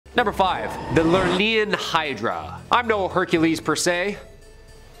Number 5. The Lernean Hydra. I'm no Hercules per se.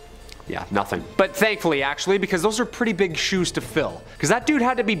 Yeah, nothing. But thankfully, actually, because those are pretty big shoes to fill. Because that dude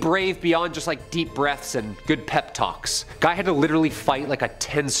had to be brave beyond just like deep breaths and good pep talks. Guy had to literally fight like a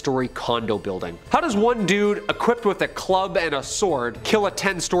 10-story condo building. How does one dude equipped with a club and a sword kill a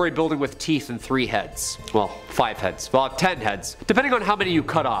 10-story building with teeth and 3 heads? Well, 5 heads. Well, 10 heads. Depending on how many you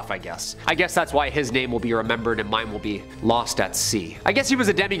cut off, I guess. I guess that's why his name will be remembered and mine will be lost at sea. I guess he was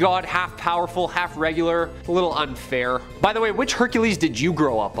a demigod, half powerful, half regular. A little unfair. By the way, which Hercules did you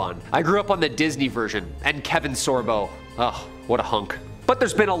grow up on? I grew up on the Disney version, and Kevin Sorbo. Ugh, what a hunk. But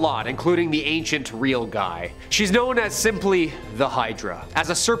there's been a lot, including the ancient real guy. She's known as simply the Hydra. As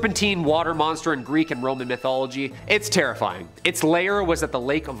a serpentine water monster in Greek and Roman mythology, it's terrifying. Its lair was at the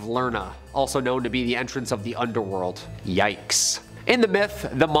Lake of Lerna, also known to be the entrance of the underworld. Yikes. In the myth,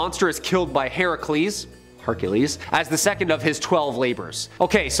 the monster is killed by Hercules, as the second of his 12 labors.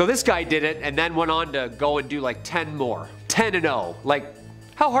 Okay, so this guy did it and then went on to go and do like 10 more. 10-0. Like,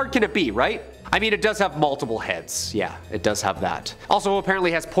 how hard can it be, right? I mean, it does have multiple heads. Yeah, it does have that. Also,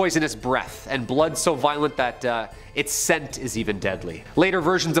 apparently has poisonous breath and blood so violent that its scent is even deadly. Later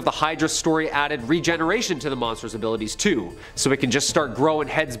versions of the Hydra story added regeneration to the monster's abilities too, so it can just start growing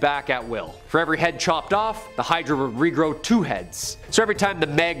heads back at will. For every head chopped off, the Hydra would regrow 2 heads. So every time the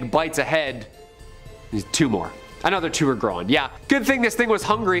Meg bites a head, there's 2 more. Another 2 are growing. Yeah, good thing this thing was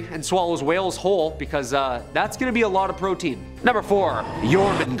hungry and swallows whales whole because that's gonna be a lot of protein. Number 4,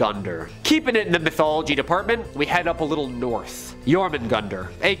 Jormungandr. Keeping it in the mythology department, we head up a little north. Jormungandr,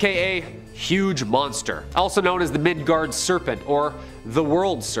 aka huge monster, also known as the Midgard serpent or the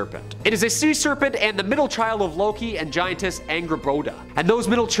world serpent. It is a sea serpent and the middle child of Loki and giantess Angrboda. And those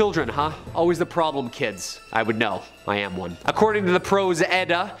middle children, huh? Always the problem kids. I would know. I am one. According to the prose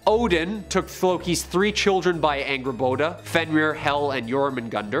Edda, Odin took Loki's 3 children by Angrboda, Fenrir, Hel, and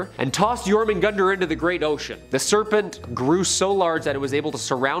Jormungandr, and tossed Jormungandr into the great ocean. The serpent grew so large that it was able to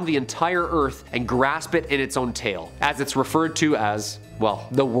surround the entire earth and grasp it in its own tail, as it's referred to as, well,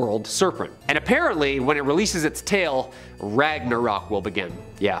 the world serpent. And apparently, when it releases its tail, Ragnarok will begin.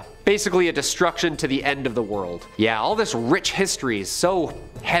 Yeah, basically a destruction to the end of the world. Yeah, all this rich history is so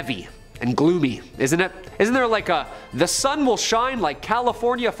heavy and gloomy, isn't it? Isn't there like a, the sun will shine like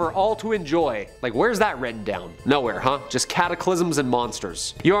California for all to enjoy? Like, where's that written down? Nowhere, huh? Just cataclysms and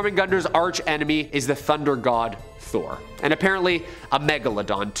monsters. Jormungandr's arch enemy is the thunder god Thor. And apparently a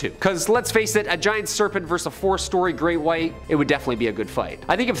Megalodon too. Cause let's face it, a giant serpent versus a 4-story great white, it would definitely be a good fight.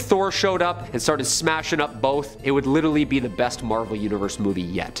 I think if Thor showed up and started smashing up both, it would literally be the best Marvel Universe movie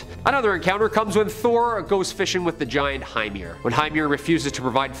yet. Another encounter comes when Thor goes fishing with the giant Hymir. When Hymir refuses to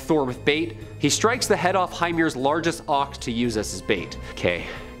provide Thor with bait, he strikes the head off Hymir's largest ox to use as his bait. Okay,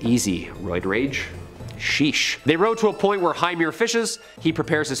 easy, Roid Rage. Sheesh. They row to a point where Hymir fishes, he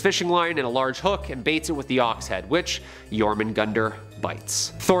prepares his fishing line and a large hook and baits it with the ox head, which Jormungandr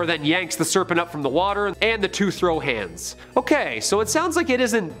bites. Thor then yanks the serpent up from the water and the 2 throw hands. Okay, so it sounds like it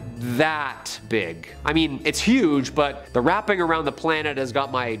isn't that big. I mean, it's huge, but the wrapping around the planet has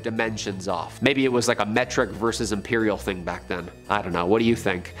got my dimensions off. Maybe it was like a metric versus imperial thing back then. I don't know, what do you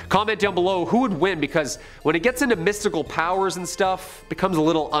think? Comment down below who would win, because when it gets into mystical powers and stuff, it becomes a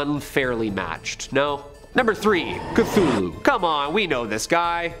little unfairly matched, no? Number 3, Cthulhu. Come on, we know this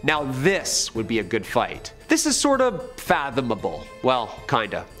guy. Now this would be a good fight. This is sort of fathomable. Well,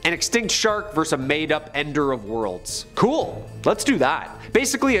 kinda. An extinct shark versus a made-up ender of worlds. Cool, let's do that.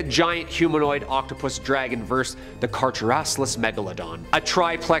 Basically a giant humanoid octopus dragon versus the Carcharaslus Megalodon, a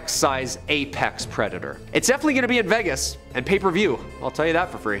triplex-size apex predator. It's definitely gonna be in Vegas, and pay-per-view, I'll tell you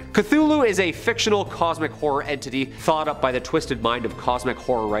that for free. Cthulhu is a fictional cosmic horror entity thought up by the twisted mind of cosmic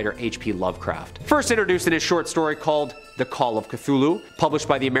horror writer H.P. Lovecraft. First introduced in his short story called The Call of Cthulhu, published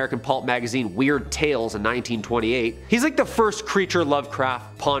by the American pulp magazine Weird Tales in 1928. He's like the first creature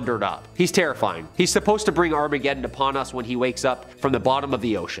Lovecraft pondered up. He's terrifying. He's supposed to bring Armageddon upon us when he wakes up from the bottom of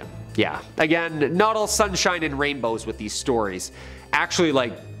the ocean. Yeah, again, not all sunshine and rainbows with these stories. Actually,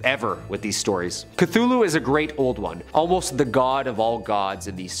 like, ever with these stories. Cthulhu is a great old one, almost the god of all gods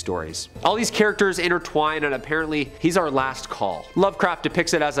in these stories. All these characters intertwine, and apparently he's our last call. Lovecraft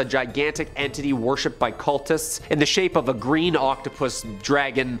depicts it as a gigantic entity worshipped by cultists in the shape of a green octopus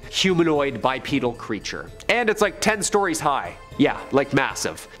dragon humanoid bipedal creature. And it's like 10 stories high. Yeah, like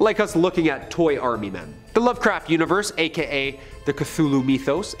massive. Like us looking at toy army men. The Lovecraft universe, aka the Cthulhu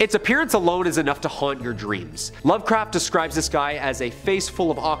mythos, its appearance alone is enough to haunt your dreams. Lovecraft describes this guy as a face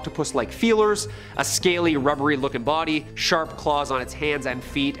full of octopus-like feelers, a scaly, rubbery-looking body, sharp claws on its hands and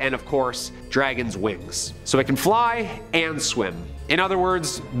feet, and of course, dragon's wings. So it can fly and swim. In other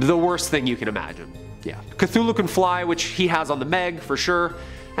words, the worst thing you can imagine. Yeah. Cthulhu can fly, which he has on the Meg, for sure.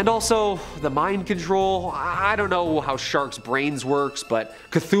 And also, the mind control. I don't know how sharks' brains works, but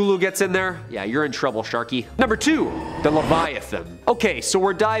Cthulhu gets in there. Yeah, you're in trouble, Sharky. Number 2, the Leviathan. Okay, so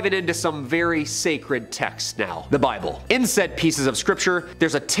we're diving into some very sacred texts now. The Bible. In said pieces of scripture,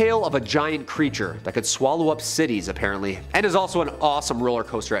 there's a tale of a giant creature that could swallow up cities, apparently, and is also an awesome roller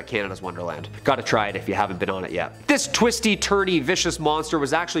coaster at Canada's Wonderland. Gotta try it if you haven't been on it yet. This twisty, turny, vicious monster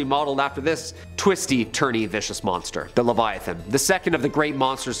was actually modeled after this twisty, turny, vicious monster, the Leviathan, the second of the great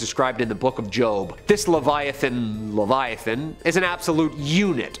monsters described in the book of Job. This Leviathan is an absolute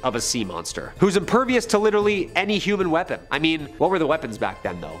unit of a sea monster, who's impervious to literally any human weapon. I mean, what were the weapons back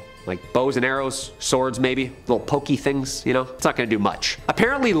then though? Like bows and arrows, swords maybe, little pokey things, you know? It's not gonna do much.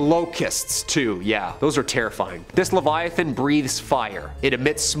 Apparently locusts too, yeah, those are terrifying. This Leviathan breathes fire. It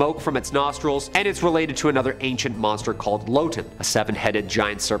emits smoke from its nostrils, and it's related to another ancient monster called Lotan, a 7-headed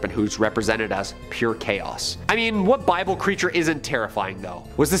giant serpent who's represented as pure chaos. I mean, what Bible creature isn't terrifying though?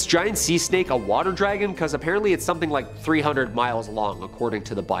 Was this giant sea snake a water dragon? Because apparently it's something like 300 miles long according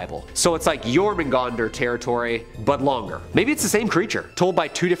to the Bible. So it's like Jormungandr territory, but longer. Maybe it's the same creature, told by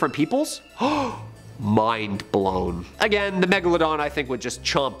 2 different peoples? Mind blown. Again, the Megalodon I think would just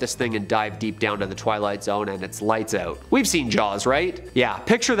chomp this thing and dive deep down to the Twilight Zone and it's lights out. We've seen Jaws, right? Yeah,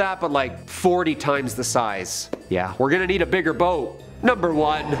 picture that but like 40 times the size. Yeah, we're gonna need a bigger boat. Number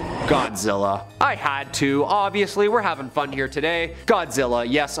 1, Godzilla. I had to, obviously, we're having fun here today. Godzilla,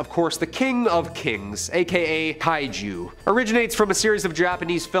 yes, of course, the king of kings, aka kaiju, originates from a series of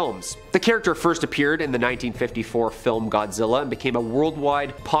Japanese films. The character first appeared in the 1954 film Godzilla and became a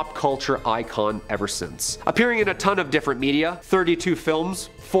worldwide pop culture icon ever since. Appearing in a ton of different media, 32 films,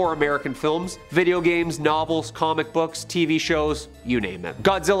 4 American films, video games, novels, comic books, TV shows, you name it.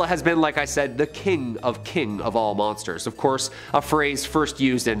 Godzilla has been, like I said, the king of all monsters. Of course, a phrase first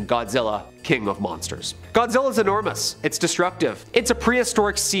used in Godzilla, King of Monsters. Godzilla is enormous. It's destructive. It's a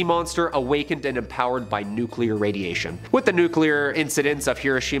prehistoric sea monster awakened and empowered by nuclear radiation. With the nuclear incidents of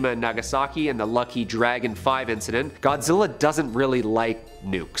Hiroshima and Nagasaki and the Lucky Dragon 5 incident, Godzilla doesn't really like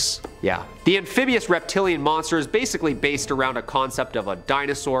nukes. Yeah. The amphibious reptilian monster is basically based around a concept of a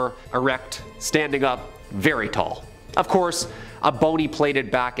dinosaur, erect, standing up, very tall. Of course, a bony plated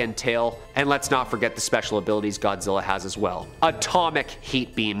back and tail, and let's not forget the special abilities Godzilla has as well. Atomic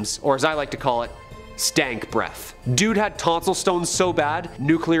heat beams, or as I like to call it, stank breath. Dude had tonsil stones so bad,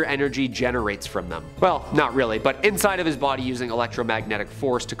 nuclear energy generates from them. Well, not really, but inside of his body using electromagnetic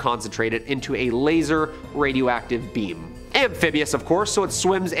force to concentrate it into a laser radioactive beam. Amphibious, of course, so it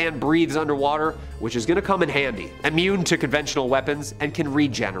swims and breathes underwater, which is gonna come in handy. Immune to conventional weapons and can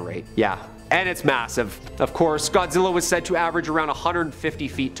regenerate. Yeah. And it's massive. Of course, Godzilla was said to average around 150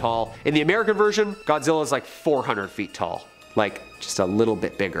 feet tall. In the American version, Godzilla is like 400 feet tall. Like, just a little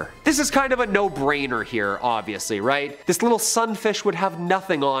bit bigger. This is kind of a no-brainer here, obviously, right? This little sunfish would have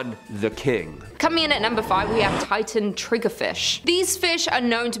nothing on the king. Coming in at number 5, we have Titan triggerfish. These fish are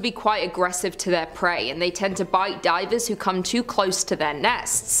known to be quite aggressive to their prey, and they tend to bite divers who come too close to their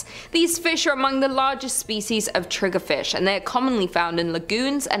nests. These fish are among the largest species of triggerfish, and they are commonly found in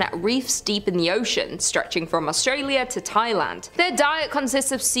lagoons and at reefs deep in the ocean, stretching from Australia to Thailand. Their diet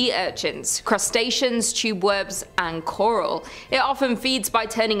consists of sea urchins, crustaceans, tube worms, and coral. It often feeds by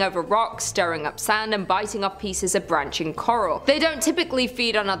turning over rocks, stirring up sand, and biting off pieces of branching coral. They don't typically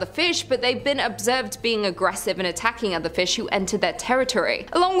feed on other fish, but they've been observed being aggressive and attacking other fish who enter their territory.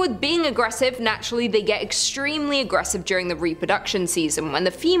 Along with being aggressive, naturally they get extremely aggressive during the reproduction season when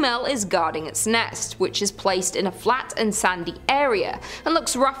the female is guarding its nest, which is placed in a flat and sandy area and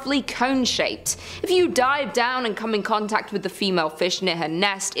looks roughly cone-shaped. If you dive down and come in contact with the female fish near her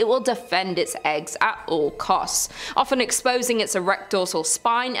nest, it will defend its eggs at all costs, often exposing its erect dorsal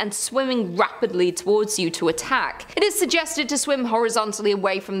spine and swimming rapidly towards you to attack. It is suggested to swim horizontally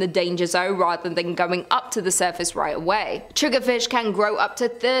away from the danger zone rather than going up to the surface right away. Triggerfish can grow up to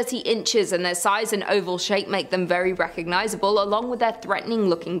 30 inches, and their size and oval shape make them very recognizable, along with their threatening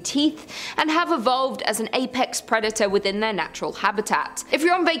looking teeth, and have evolved as an apex predator within their natural habitat. If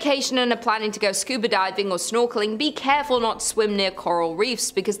you're on vacation and are planning to go scuba diving or snorkeling, be careful not to swim near coral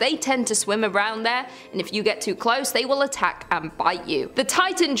reefs because they tend to swim around there, and if you get too close they will attack and bite you. The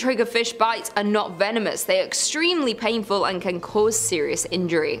Titan triggerfish bites are not venomous, they are extremely painful and can cause serious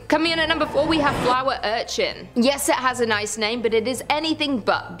injury. Coming in at number 4, we have flower urchin. Yes, it has a nice name, but it is anything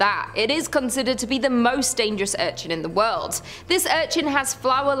but that. It is considered to be the most dangerous urchin in the world. This urchin has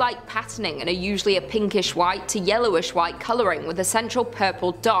flower-like patterning and are usually a pinkish white to yellowish white colouring with a central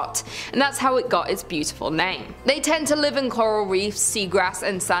purple dot, and that's how it got its beautiful name. They tend to live in coral reefs, seagrass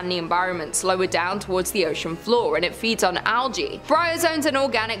and sandy environments lower down towards the ocean floor, and it feeds on algae. Bryozoans an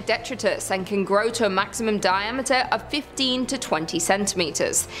organic detritus and can grow to a maximum diameter of 15 to 20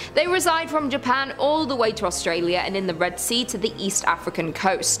 centimeters. They reside from Japan all the way to Australia and in the Red Sea to the East African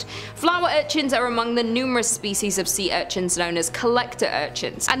coast. Flower urchins are among the numerous species of sea urchins known as collector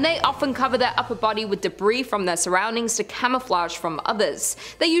urchins, and they often cover their upper body with debris from their surroundings to camouflage from others.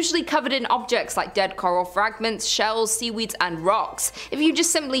 They're usually covered in objects like dead coral fragments, shells, seaweeds and rocks. If you just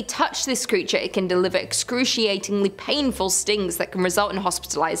simply touch this creature, it can deliver excruciatingly painful stings that can result in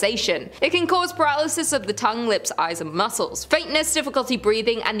hospitalization. It can cause paralysis of the tongue, lips, eyes and muscles, faintness, difficulty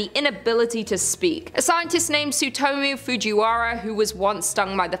breathing and the inability to speak. A scientist named Tsutomu Fujiwara, who was once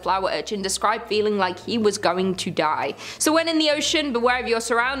stung by the flower urchin, described feeling like he was going to die. So when in the ocean, beware of your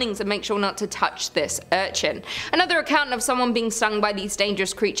surroundings and make sure not to touch this urchin. Another account of someone being stung by these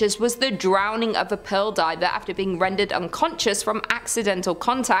dangerous creatures was the drowning of a pearl diver after being rendered unconscious from accidental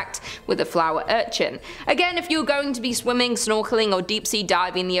contact with a flower urchin. Again, if you're going to be swimming, snorkeling or deep sea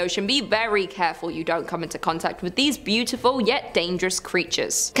diving in the ocean, be very careful you don't come into contact with these beautiful yet dangerous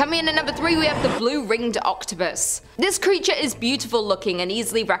creatures. Coming in at number 3, we have the blue ringed octopus. This creature is beautiful looking and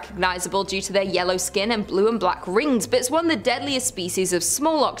easily recognizable due to their yellow skin and blue and black rings, but it's one of the deadliest species of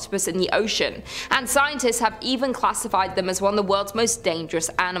small octopus in the ocean, and scientists have even classified them as one of the world's most dangerous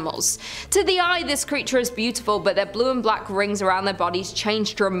animals. To the eye, this creature is beautiful, but their blue and black rings around their bodies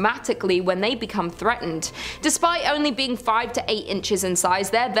change dramatically when they become threatened. Despite only being 5 to 8 inches in size,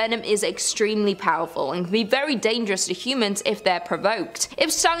 their venom is extremely powerful and can be very dangerous to humans if they're provoked.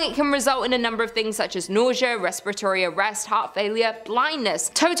 If stung, it can result in a number of things such as nausea, respiratory arrest, heart failure,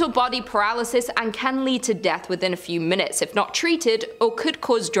 blindness, total body paralysis, and can lead to death within a few minutes if not treated, or could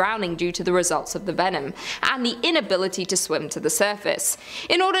cause drowning due to the results of the venom, and the inability to swim to the surface.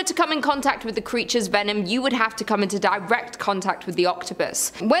 In order to come in contact with the creature's venom, you would have to come into direct contact with the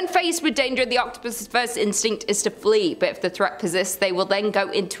octopus. When faced with danger, the octopus's first instinct is to flee, but if the threat persists, they will then go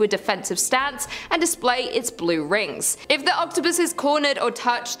into a defensive stance and display its blue rings. If the octopus is cornered or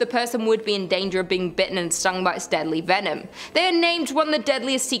touched, the person would be in danger of being bitten and stung by its deadly venom. They are named one of the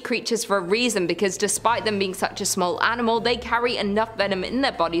deadliest sea creatures for a reason, because despite them being such a small animal, they carry enough venom in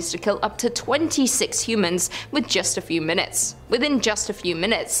their bodies to kill up to 26 humans within just a few minutes.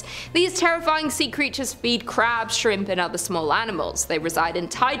 These terrifying sea creatures feed crabs, shrimp and other small animals. They reside in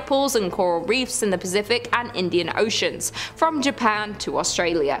tide pools and coral reefs in the Pacific and Indian Oceans, from Japan to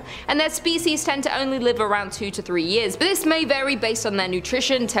Australia, and their species tend to only live around 2 to 3 years, but this may vary based on their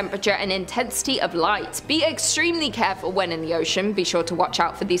nutrition, temperature and intensity of light. Be extremely careful when in the ocean, be sure to watch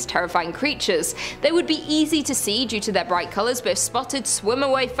out for these terrifying creatures. They would be easy to see due to their bright colours, but if spotted, swim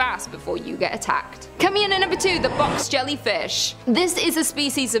away fast before you get attacked. Coming in at number 2, the box jellyfish. This is a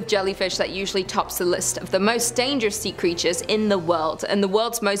species of jellyfish that usually tops the list of the most dangerous sea creatures in the world, and the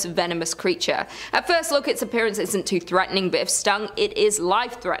world's most venomous creature. At first look, its appearance isn't too threatening, but if stung, it is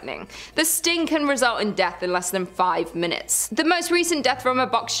life-threatening. The sting can result in death in less than 5 minutes. The most recent death from a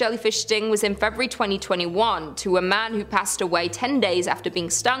box jellyfish sting was in February 2021 to a man who passed away 10 days after being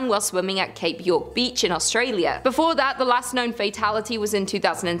stung while swimming at Cape York Beach in Australia. Before that, the last known fatality was in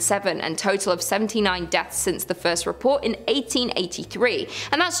 2007, and total of 79 deaths since the first report in 1883,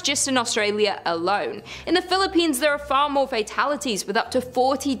 and that's just in Australia alone. In the Philippines, there are far more fatalities, with up to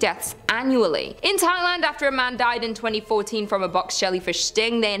 40 deaths annually. In Thailand, after a man died in 2014 from a box jellyfish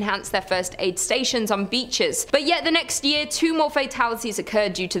sting, they enhanced their first aid stations on beaches, but yet the next year 2 more fatalities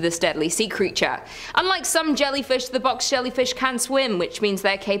occurred due to this deadly sea creature. Unlike some jellyfish, the box jellyfish can swim, which means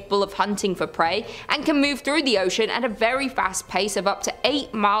they're capable of hunting for prey and can move through the ocean at a very fast pace of up to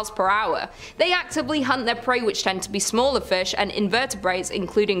 8 miles per hour. They actively hunt their prey, which tend to be smaller fish and invertebrates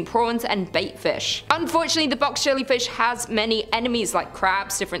including prawns and bait fish. Unfortunately, the box jellyfish has many enemies like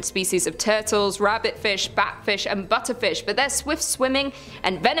crabs, different species of turtles, rabbitfish, batfish and butterfish, but their swift swimming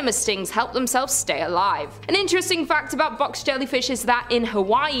and venomous stings help themselves stay alive. An interesting fact about box jellyfish is that in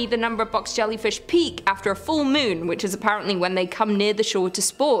Hawaii, the number of box jellyfish peak after a full moon, which is apparently when they come near the shore to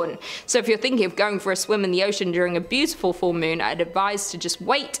spawn. So if you're thinking of going for a swim in the ocean during a beautiful full moon, I'd advise to just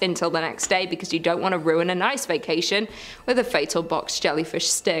wait until the next day, because you don't want to ruin a nice vacation with a fatal box jellyfish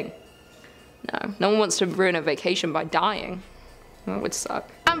sting. No one wants to ruin a vacation by dying. That would suck.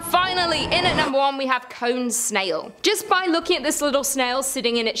 And finally, in at number 1 we have cone snail. Just by looking at this little snail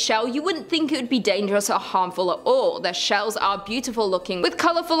sitting in its shell, you wouldn't think it would be dangerous or harmful at all. Their shells are beautiful looking, with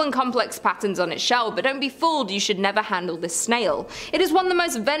colourful and complex patterns on its shell, but don't be fooled, you should never handle this snail. It is one of the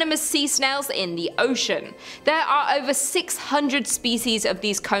most venomous sea snails in the ocean. There are over 600 species of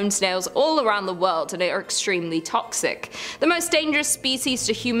these cone snails all around the world, and they are extremely toxic. The most dangerous species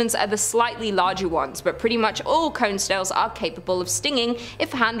to humans are the slightly larger ones, but pretty much all cone snails are capable of stinging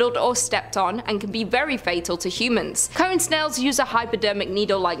if handled or stepped on, and can be very fatal to humans. Cone snails use a hypodermic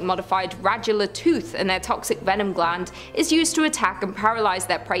needle-like modified radula tooth, and their toxic venom gland is used to attack and paralyze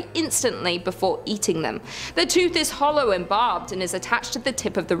their prey instantly before eating them. The tooth is hollow and barbed and is attached to the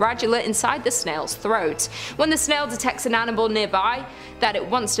tip of the radula inside the snail's throat. When the snail detects an animal nearby that it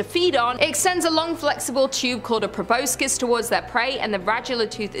wants to feed on, it extends a long flexible tube called a proboscis towards their prey, and the radula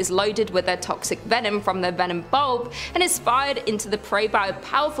tooth is loaded with their toxic venom from their venom bulb and is fired into the prey by a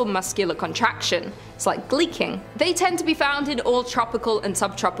powerful muscular contraction. It's like gleeking. They tend to be found in all tropical and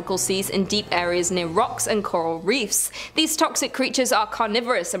subtropical seas in deep areas near rocks and coral reefs. These toxic creatures are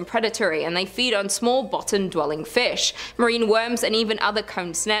carnivorous and predatory, and they feed on small bottom-dwelling fish, marine worms, and even other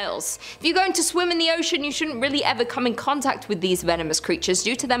cone snails. If you're going to swim in the ocean, you shouldn't really ever come in contact with these venomous creatures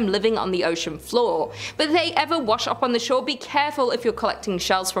due to them living on the ocean floor. But if they ever wash up on the shore, be careful if you're collecting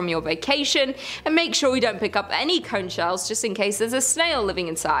shells from your vacation, and make sure you don't pick up any cone shells just in case there's a snail living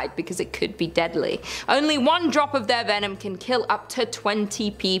inside, because it could be deadly. Only one drop of their venom can kill up to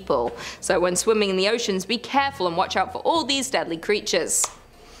 20 people. So when swimming in the oceans, be careful and watch out for all these deadly creatures.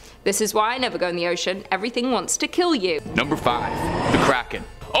 This is why I never go in the ocean. Everything wants to kill you. Number 5. The Kraken.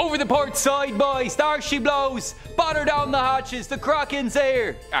 Over the port side, boys! There she blows! Batter down the hatches, the Kraken's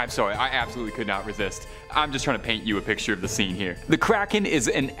here! I'm sorry, I absolutely could not resist. I'm just trying to paint you a picture of the scene here. The Kraken is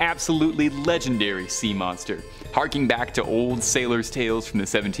an absolutely legendary sea monster, harking back to old sailors' tales from the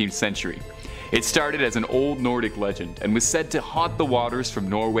 17th century. It started as an old Nordic legend and was said to haunt the waters from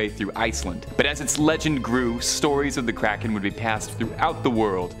Norway through Iceland. But as its legend grew, stories of the Kraken would be passed throughout the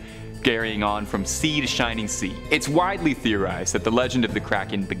world, carrying on from sea to shining sea. It's widely theorized that the legend of the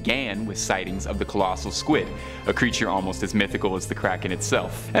Kraken began with sightings of the colossal squid, a creature almost as mythical as the Kraken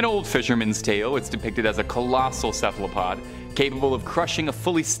itself. An old fisherman's tale, it's depicted as a colossal cephalopod, capable of crushing a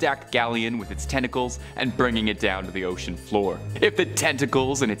fully stacked galleon with its tentacles and bringing it down to the ocean floor. If the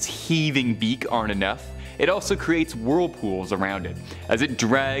tentacles and its heaving beak aren't enough, it also creates whirlpools around it, as it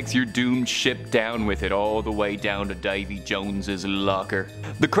drags your doomed ship down with it all the way down to Davy Jones's locker.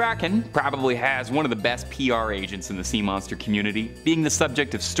 The Kraken probably has one of the best PR agents in the sea monster community, being the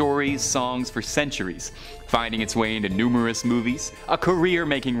subject of stories, songs for centuries, finding its way into numerous movies, a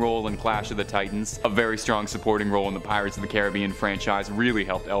career-making role in Clash of the Titans, a very strong supporting role in the Pirates of the Caribbean franchise really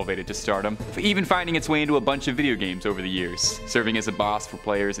helped elevate it to stardom, even finding its way into a bunch of video games over the years, serving as a boss for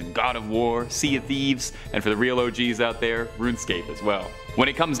players in God of War, Sea of Thieves, and for the real OGs out there, RuneScape as well. When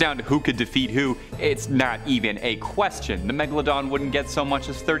it comes down to who could defeat who, it's not even a question. The Megalodon wouldn't get so much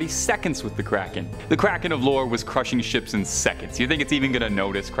as 30 seconds with the Kraken. The Kraken of lore was crushing ships in seconds. You think it's even gonna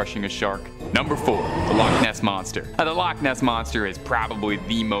notice crushing a shark? Number 4, the Loch Ness Monster. Now, the Loch Ness Monster is probably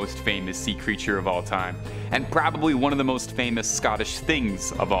the most famous sea creature of all time, and probably one of the most famous Scottish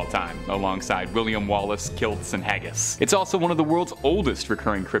things of all time, alongside William Wallace, kilts, and haggis. It's also one of the world's oldest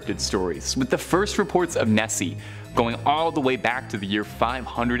recurring cryptid stories, with the first reports of Nessie going all the way back to the year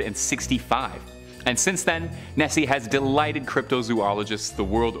 565. And since then, Nessie has delighted cryptozoologists the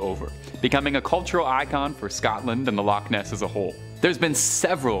world over, becoming a cultural icon for Scotland and the Loch Ness as a whole. There's been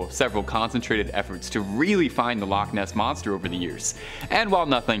several concentrated efforts to really find the Loch Ness Monster over the years, and while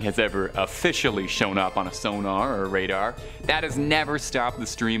nothing has ever officially shown up on a sonar or a radar, that has never stopped the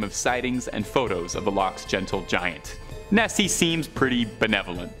stream of sightings and photos of the Loch's gentle giant. Nessie seems pretty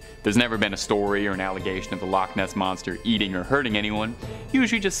benevolent. There's never been a story or an allegation of the Loch Ness Monster eating or hurting anyone,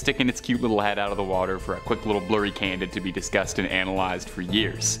 usually just sticking its cute little head out of the water for a quick little blurry candid to be discussed and analyzed for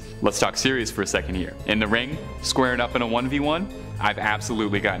years. Let's talk serious for a second here. In the ring, squaring up in a 1v1, I've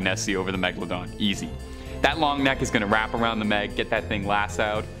absolutely got Nessie over the Megalodon, easy. That long neck is gonna wrap around the Meg, get that thing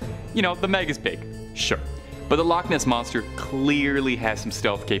lassoed. You know, the Meg is big, sure. But the Loch Ness Monster clearly has some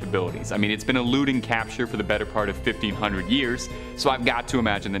stealth capabilities. I mean, it's been eluding capture for the better part of 1,500 years, so I've got to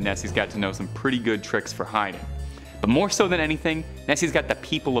imagine that Nessie's got to know some pretty good tricks for hiding. But more so than anything, Nessie's got the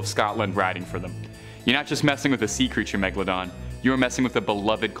people of Scotland riding for them. You're not just messing with a sea creature, Megalodon, you're messing with a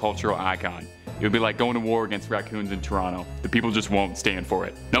beloved cultural icon. It would be like going to war against raccoons in Toronto. The people just won't stand for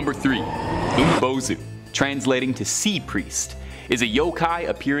it. Number 3, Umbozu, translating to sea priest, is a yokai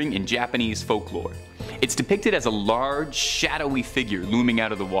appearing in Japanese folklore. It's depicted as a large, shadowy figure looming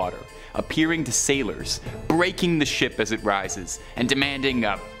out of the water, appearing to sailors, breaking the ship as it rises, and demanding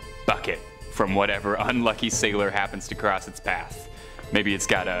a bucket from whatever unlucky sailor happens to cross its path. Maybe it's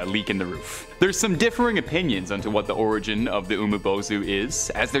got a leak in the roof. There's some differing opinions onto what the origin of the umabozu is,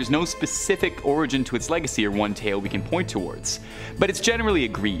 as there's no specific origin to its legacy or one tale we can point towards. But it's generally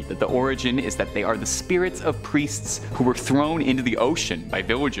agreed that the origin is that they are the spirits of priests who were thrown into the ocean by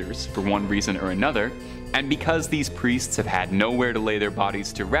villagers for one reason or another, and because these priests have had nowhere to lay their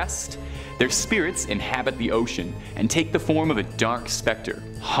bodies to rest, their spirits inhabit the ocean and take the form of a dark specter,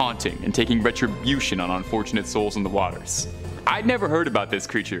 haunting and taking retribution on unfortunate souls in the waters. I'd never heard about this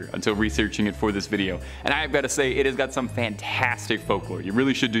creature until researching it for this video, and I've got to say it has got some fantastic folklore. You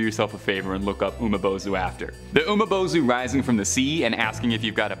really should do yourself a favor and look up umabozu after. The umabozu rising from the sea and asking if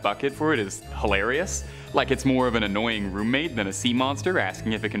you've got a bucket for it is hilarious. Like it's more of an annoying roommate than a sea monster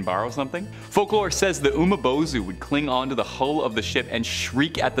asking if it can borrow something. Folklore says the umabozu would cling onto the hull of the ship and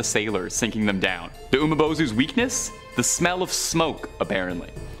shriek at the sailors, sinking them down. The umabozu's weakness? The smell of smoke, apparently.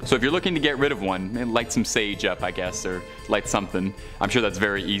 So if you're looking to get rid of one, light some sage up, I guess, or light something. I'm sure that's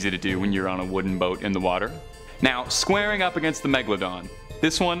very easy to do when you're on a wooden boat in the water. Now, squaring up against the Megalodon.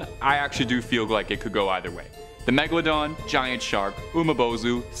 This one, I actually do feel like it could go either way. The Megalodon, giant shark,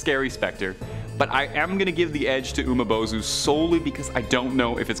 umabozu, scary specter. But I am going to give the edge to umabozu solely because I don't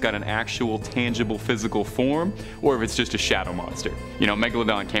know if it's got an actual tangible physical form or if it's just a shadow monster. You know,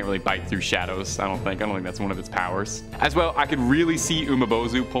 Megalodon can't really bite through shadows, I don't think that's one of its powers. As well, I could really see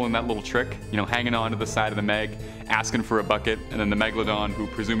umabozu pulling that little trick, you know, hanging on to the side of the Meg, asking for a bucket, and then the Megalodon, who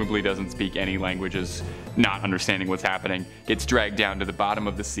presumably doesn't speak any languages, not understanding what's happening, gets dragged down to the bottom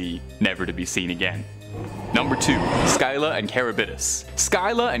of the sea, never to be seen again. Number 2. Scylla and Charybdis.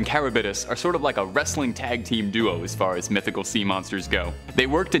 Scylla and Charybdis are sort of like a wrestling tag team duo as far as mythical sea monsters go. They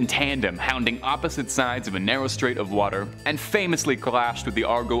worked in tandem, hounding opposite sides of a narrow strait of water, and famously clashed with the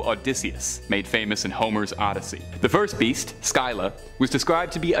Argo Odysseus, made famous in Homer's Odyssey. The first beast, Scylla, was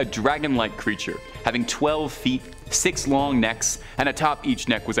described to be a dragon-like creature, having 12 feet, 6 long necks, and atop each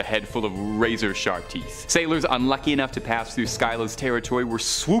neck was a head full of razor-sharp teeth. Sailors unlucky enough to pass through Scylla's territory were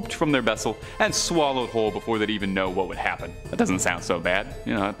swooped from their vessel and swallowed whole before they'd even know what would happen. That doesn't sound so bad,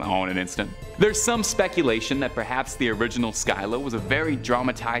 you know, all in an instant. There's some speculation that perhaps the original Scylla was a very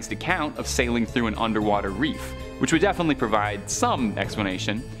dramatized account of sailing through an underwater reef, which would definitely provide some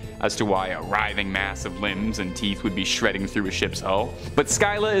explanation as to why a writhing mass of limbs and teeth would be shredding through a ship's hull. But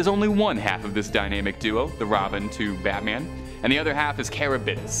Scylla is only one half of this dynamic duo, the Robin to Batman, and the other half is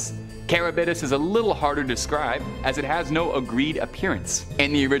Charybdis. Charybdis is a little harder to describe, as it has no agreed appearance.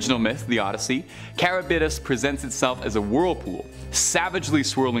 In the original myth, the Odyssey, Charybdis presents itself as a whirlpool, savagely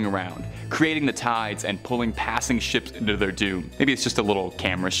swirling around, creating the tides and pulling passing ships into their doom. Maybe it's just a little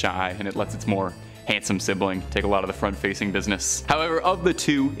camera shy, and it lets its more handsome sibling take a lot of the front-facing business. However, of the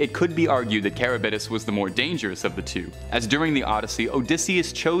two, it could be argued that Charybdis was the more dangerous of the two, as during the Odyssey,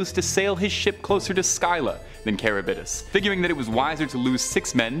 Odysseus chose to sail his ship closer to Scylla than Charybdis, figuring that it was wiser to lose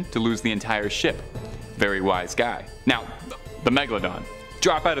 6 men to lose the entire ship. Very wise guy. Now, the Megalodon.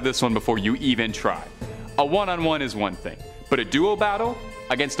 Drop out of this one before you even try. A one-on-one is one thing, but a duo battle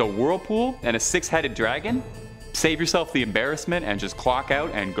against a whirlpool and a 6-headed dragon? Save yourself the embarrassment and just clock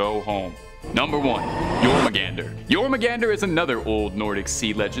out and go home. Number 1. Jormungandr. Jormungandr is another old Nordic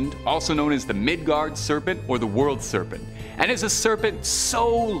sea legend, also known as the Midgard serpent or the world serpent, and is a serpent so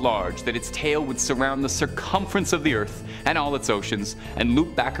large that its tail would surround the circumference of the earth and all its oceans and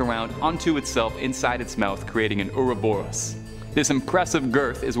loop back around onto itself inside its mouth, creating an Ouroboros. This impressive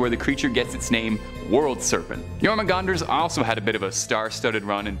girth is where the creature gets its name, World Serpent. Jormungandr's also had a bit of a star-studded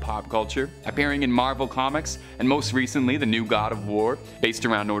run in pop culture, appearing in Marvel Comics and most recently the new God of War, based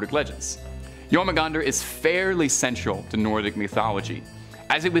around Nordic legends. Jormungandr is fairly central to Nordic mythology,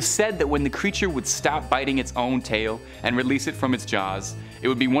 as it was said that when the creature would stop biting its own tail and release it from its jaws, it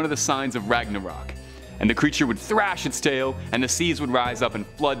would be one of the signs of Ragnarok, and the creature would thrash its tail and the seas would rise up and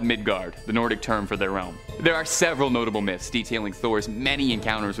flood Midgard, the Nordic term for their realm. There are several notable myths detailing Thor's many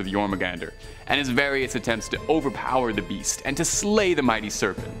encounters with Jormungandr, and his various attempts to overpower the beast and to slay the mighty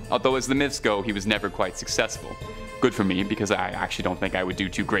serpent, although as the myths go, he was never quite successful. Good for me, because I actually don't think I would do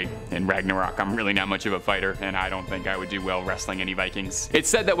too great in Ragnarok. I'm really not much of a fighter, and I don't think I would do well wrestling any Vikings. It's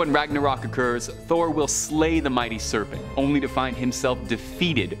said that when Ragnarok occurs, Thor will slay the mighty serpent, only to find himself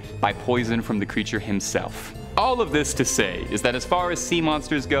defeated by poison from the creature himself. All of this to say is that as far as sea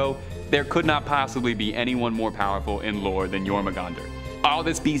monsters go, there could not possibly be anyone more powerful in lore than Jormungandr. All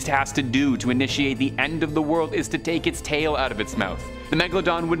this beast has to do to initiate the end of the world is to take its tail out of its mouth, The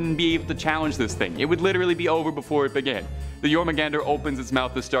Megalodon wouldn't be able to challenge this thing. It would literally be over before it began. The Jormungandr opens its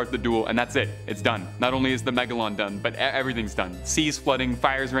mouth to start the duel, and that's it. It's done. Not only is the Megalodon done, but everything's done. Seas flooding,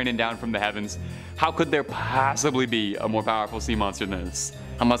 fires raining down from the heavens. How could there possibly be a more powerful sea monster than this?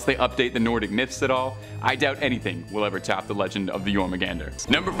 Unless they update the Nordic myths at all, I doubt anything will ever top the legend of the Jormungandr.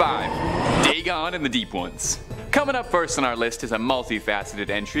 Number 5. Dagon and the Deep Ones. Coming up first on our list is a multifaceted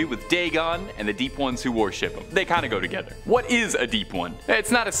entry with Dagon and the Deep Ones who worship him. They kinda go together. What is a Deep One?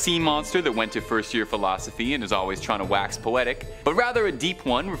 It's not a sea monster that went to first year philosophy and is always trying to wax poetic, but rather a Deep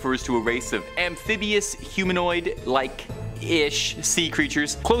One refers to a race of amphibious, humanoid-like ish sea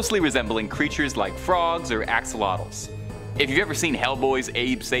creatures closely resembling creatures like frogs or axolotls. If you've ever seen Hellboy's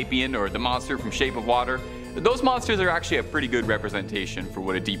Abe Sapien or the monster from Shape of Water, those monsters are actually a pretty good representation for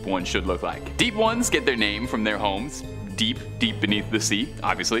what a Deep One should look like. Deep Ones get their name from their homes, deep beneath the sea,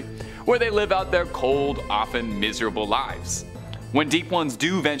 obviously, where they live out their cold, often miserable lives. When Deep Ones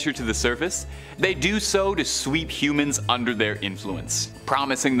do venture to the surface, they do so to sweep humans under their influence,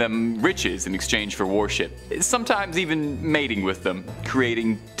 promising them riches in exchange for worship, sometimes even mating with them,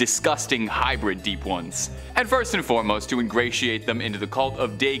 creating disgusting hybrid Deep Ones. And first and foremost to ingratiate them into the cult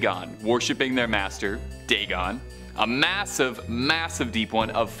of Dagon, worshipping their master, Dagon, a massive Deep One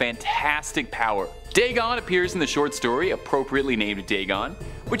of fantastic power. Dagon appears in the short story appropriately named Dagon,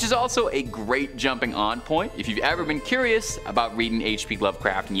 which is also a great jumping on point if you've ever been curious about reading H.P.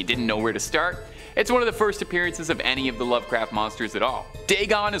 Lovecraft and you didn't know where to start. It's one of the first appearances of any of the Lovecraft monsters at all.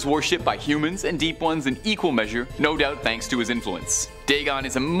 Dagon is worshipped by humans and Deep Ones in equal measure, no doubt thanks to his influence. Dagon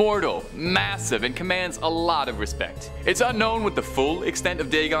is immortal, massive, and commands a lot of respect. It's unknown what the full extent of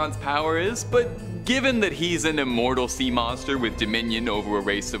Dagon's power is, but given that he's an immortal sea monster with dominion over a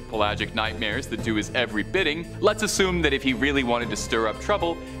race of pelagic nightmares that do his every bidding, let's assume that if he really wanted to stir up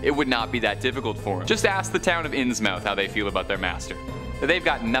trouble, it would not be that difficult for him. Just ask the town of Innsmouth how they feel about their master. They've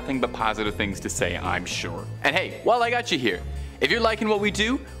got nothing but positive things to say, I'm sure. And hey, while I got you here, if you're liking what we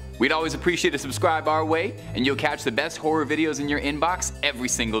do, we'd always appreciate a subscribe our way, and you'll catch the best horror videos in your inbox every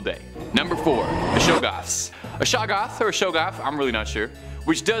single day. Number 4, the Shoggoths. A Shoggoth or a Shoggoth, I'm really not sure,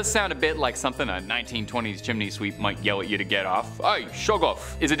 which does sound a bit like something a 1920s chimney sweep might yell at you to get off. Hey,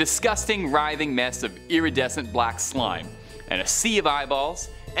 Shoggoth! Is a disgusting, writhing mess of iridescent black slime and a sea of eyeballs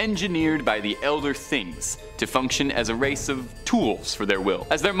engineered by the Elder Things to function as a race of tools for their will,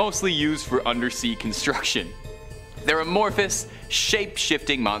 as they're mostly used for undersea construction. They're amorphous,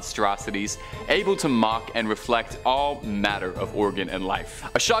 shape-shifting monstrosities, able to mock and reflect all matter of organ and life.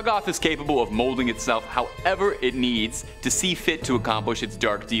 A Shoggoth is capable of molding itself however it needs to see fit to accomplish its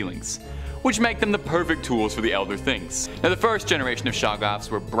dark dealings, which make them the perfect tools for the Elder Things. Now, the first generation of Shoggoths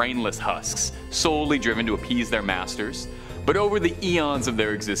were brainless husks, solely driven to appease their masters. But over the eons of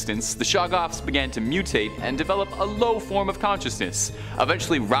their existence, the Shoggoths began to mutate and develop a low form of consciousness,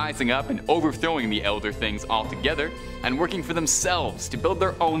 eventually rising up and overthrowing the Elder Things altogether and working for themselves to build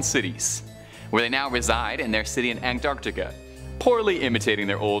their own cities, where they now reside in their city in Antarctica, poorly imitating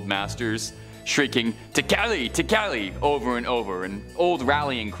their old masters, shrieking Tikali over and over, an old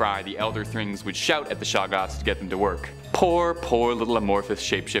rallying cry the Elder Things would shout at the Shoggoths to get them to work. Poor little amorphous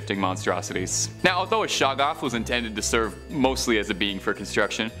shape-shifting monstrosities. Now, although a Shoggoth was intended to serve mostly as a being for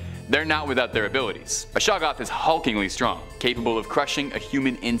construction, they're not without their abilities. A Shoggoth is hulkingly strong, capable of crushing a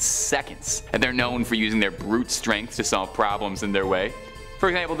human in seconds, and they're known for using their brute strength to solve problems in their way. For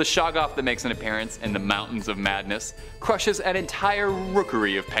example, the Shoggoth that makes an appearance in the Mountains of Madness crushes an entire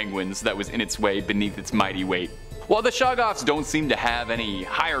rookery of penguins that was in its way beneath its mighty weight. While the Shoggoths don't seem to have any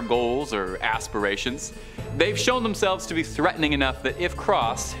higher goals or aspirations, they've shown themselves to be threatening enough that if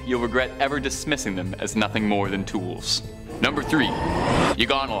crossed, you'll regret ever dismissing them as nothing more than tools. Number 3.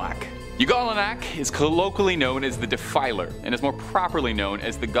 Yuganollak. Yuganollak is colloquially known as the Defiler and is more properly known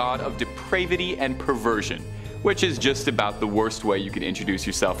as the god of depravity and perversion, which is just about the worst way you can introduce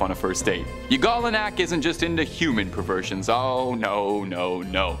yourself on a first date. Yuganollak isn't just into human perversions, oh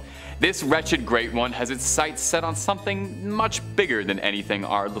no. This wretched great one has its sights set on something much bigger than anything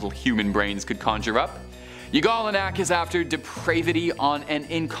our little human brains could conjure up. Yuganollak is after depravity on an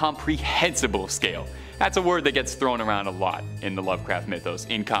incomprehensible scale. That's a word that gets thrown around a lot in the Lovecraft mythos,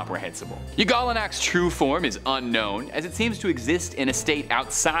 incomprehensible. Yuganollak's true form is unknown, as it seems to exist in a state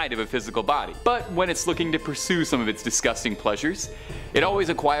outside of a physical body. But when it's looking to pursue some of its disgusting pleasures, it always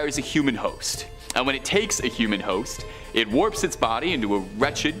acquires a human host. And when it takes a human host, it warps its body into a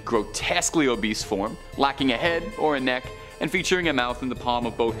wretched, grotesquely obese form, lacking a head or a neck, and featuring a mouth in the palm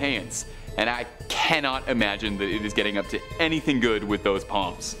of both hands. And I cannot imagine that it is getting up to anything good with those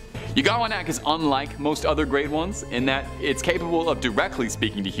palms. Yugawanack is unlike most other great ones in that it's capable of directly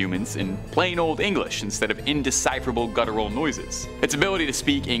speaking to humans in plain old English instead of indecipherable guttural noises. Its ability to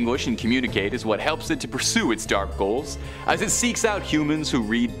speak English and communicate is what helps it to pursue its dark goals, as it seeks out humans who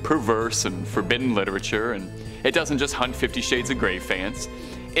read perverse and forbidden literature, and it doesn't just hunt 50 Shades of Grey fans.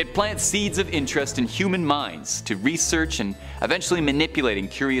 It plants seeds of interest in human minds to research and eventually manipulating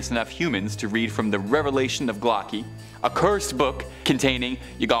curious enough humans to read from the Revelation of Glocki, a cursed book containing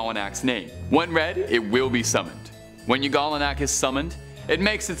Yugawanack's name. When read, it will be summoned. When Yugawanack is summoned, it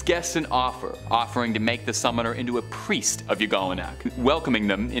makes its guests an offer, offering to make the summoner into a priest of Yugawanack, welcoming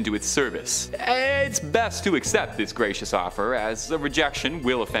them into its service. It's best to accept this gracious offer, as a rejection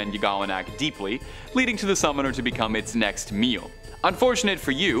will offend Yugawanack deeply, leading to the summoner to become its next meal. Unfortunate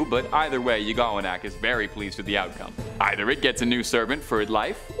for you, but either way, Yugawanack is very pleased with the outcome. Either it gets a new servant for its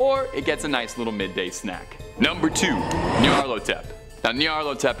life, or it gets a nice little midday snack. Number 2. Nyarlathotep. Now,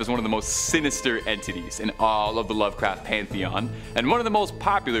 Nyarlathotep is one of the most sinister entities in all of the Lovecraft pantheon, and one of the most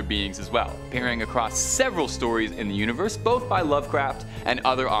popular beings as well, appearing across several stories in the universe, both by Lovecraft and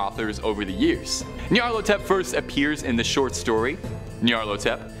other authors over the years. Nyarlathotep first appears in the short story,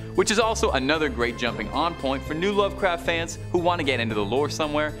 Nyarlathotep, which is also another great jumping on point for new Lovecraft fans who want to get into the lore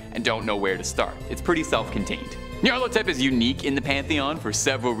somewhere and don't know where to start. It's pretty self-contained. Nyarlathotep is unique in the pantheon for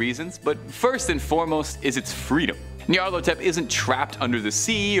several reasons, but first and foremost is its freedom. Nyarlathotep isn't trapped under the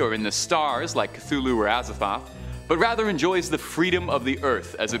sea or in the stars like Cthulhu or Azathoth, but rather enjoys the freedom of the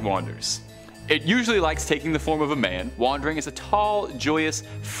earth as it wanders. It usually likes taking the form of a man, wandering as a tall, joyous,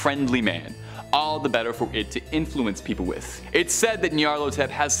 friendly man, all the better for it to influence people with. It's said that Nyarlathotep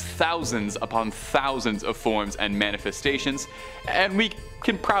has thousands upon thousands of forms and manifestations, and we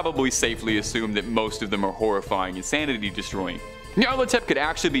can probably safely assume that most of them are horrifying and sanity-destroying. Nyarlathotep could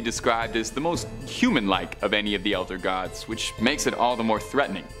actually be described as the most human-like of any of the Elder Gods, which makes it all the more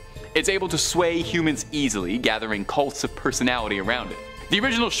threatening. It's able to sway humans easily, gathering cults of personality around it. The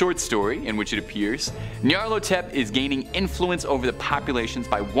original short story in which it appears, Nyarlathotep is gaining influence over the populations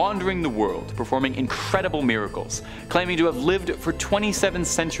by wandering the world, performing incredible miracles, claiming to have lived for 27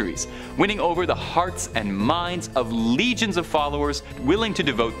 centuries, winning over the hearts and minds of legions of followers willing to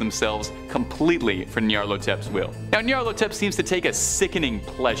devote themselves completely for Nyarlathotep's will. Now, Nyarlathotep seems to take a sickening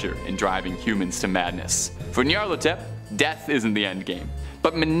pleasure in driving humans to madness. For Nyarlathotep, death isn't the end game,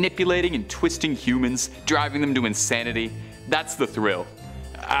 but manipulating and twisting humans, driving them to insanity, that's the thrill.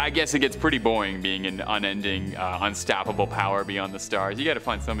 I guess it gets pretty boring being an unending, unstoppable power beyond the stars. You gotta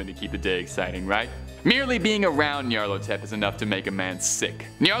find something to keep the day exciting, right? Merely being around Nyarlathotep is enough to make a man sick.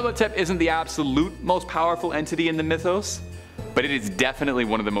 Nyarlathotep isn't the absolute most powerful entity in the mythos, but it is definitely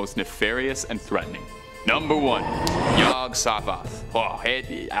one of the most nefarious and threatening. Number 1. Yog-Sothoth. Oh,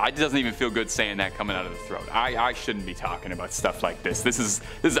 it doesn't even feel good saying that coming out of the throat. I shouldn't be talking about stuff like this. This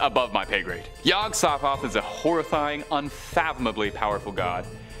is above my pay grade. Yog-Sothoth is a horrifying, unfathomably powerful god,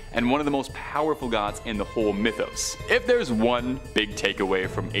 and one of the most powerful gods in the whole mythos. If there's one big takeaway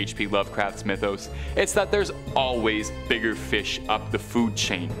from H.P. Lovecraft's mythos, it's that there's always bigger fish up the food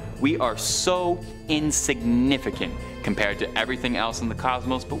chain. We are so insignificant compared to everything else in the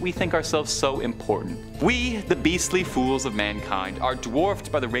cosmos, but we think ourselves so important. We, the beastly fools of mankind, are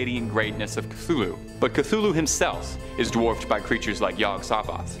dwarfed by the radiant greatness of Cthulhu, but Cthulhu himself is dwarfed by creatures like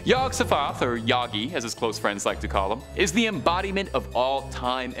Yog-Sothoth. Yog-Sothoth, or Yagi as his close friends like to call him, is the embodiment of all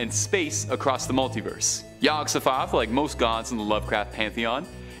time and space across the multiverse. Yog-Sothoth, like most gods in the Lovecraft pantheon,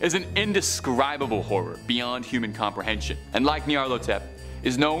 is an indescribable horror beyond human comprehension, and like Nyarlathotep,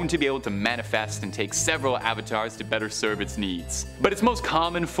 is known to be able to manifest and take several avatars to better serve its needs. But its most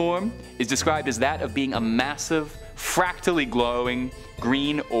common form is described as that of being a massive, fractally glowing,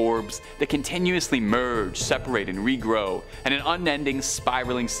 green orbs that continuously merge, separate, and regrow in an unending,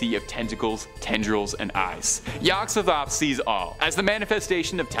 spiraling sea of tentacles, tendrils, and eyes. Yog-Sothoth sees all. As the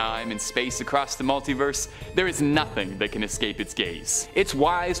manifestation of time and space across the multiverse, there is nothing that can escape its gaze. It's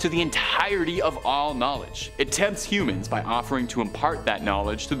wise to the entirety of all knowledge. It tempts humans by offering to impart that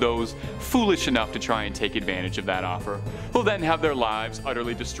knowledge to those foolish enough to try and take advantage of that offer, who'll then have their lives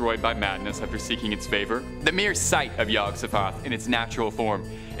utterly destroyed by madness after seeking its favor. The mere sight of Yog-Sothoth in its natural form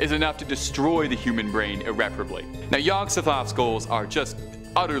is enough to destroy the human brain irreparably. Now, Yog-Sothoth's goals are just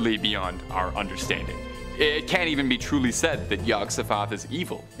utterly beyond our understanding. It can't even be truly said that Yog-Sothoth is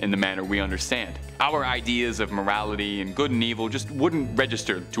evil in the manner we understand. Our ideas of morality and good and evil just wouldn't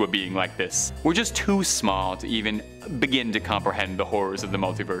register to a being like this. We're just too small to even begin to comprehend the horrors of the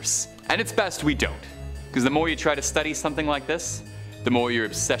multiverse. And it's best we don't, because the more you try to study something like this, the more your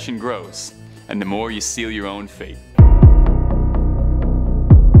obsession grows, and the more you seal your own fate.